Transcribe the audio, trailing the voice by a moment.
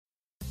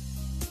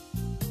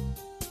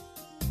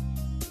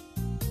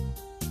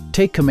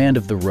Take command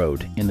of the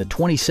road in the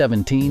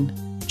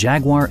 2017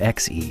 Jaguar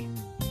XE.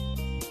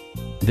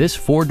 This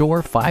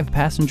four-door,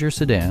 five-passenger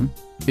sedan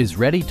is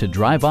ready to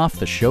drive off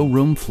the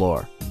showroom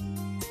floor.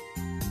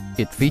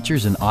 It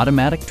features an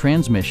automatic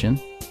transmission,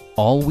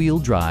 all-wheel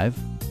drive,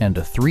 and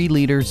a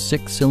 3-liter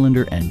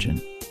six-cylinder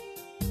engine.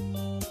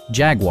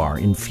 Jaguar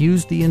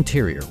infused the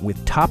interior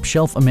with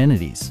top-shelf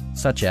amenities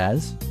such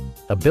as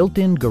a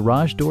built-in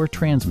garage door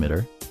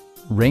transmitter,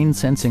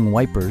 rain-sensing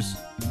wipers,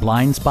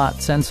 blind spot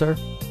sensor,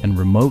 and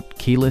remote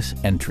keyless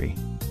entry.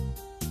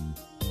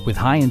 With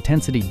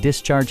high-intensity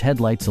discharge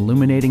headlights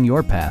illuminating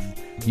your path,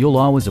 you'll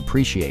always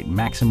appreciate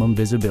maximum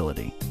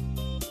visibility.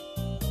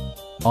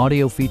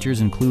 Audio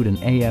features include an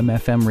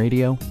AM/FM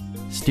radio,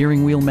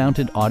 steering wheel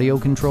mounted audio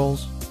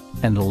controls,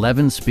 and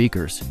 11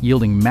 speakers,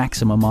 yielding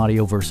maximum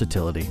audio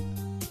versatility.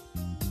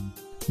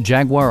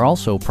 Jaguar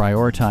also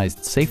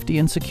prioritized safety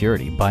and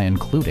security by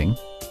including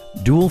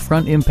dual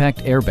front impact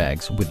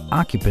airbags with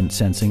occupant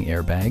sensing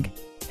airbag,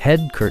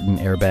 head curtain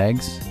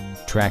airbags,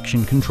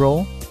 traction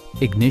control,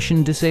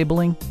 ignition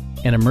disabling,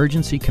 an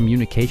emergency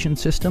communication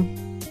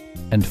system,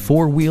 and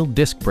four-wheel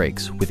disc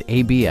brakes with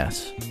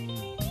ABS.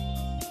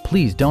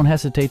 Please don't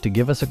hesitate to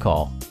give us a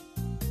call.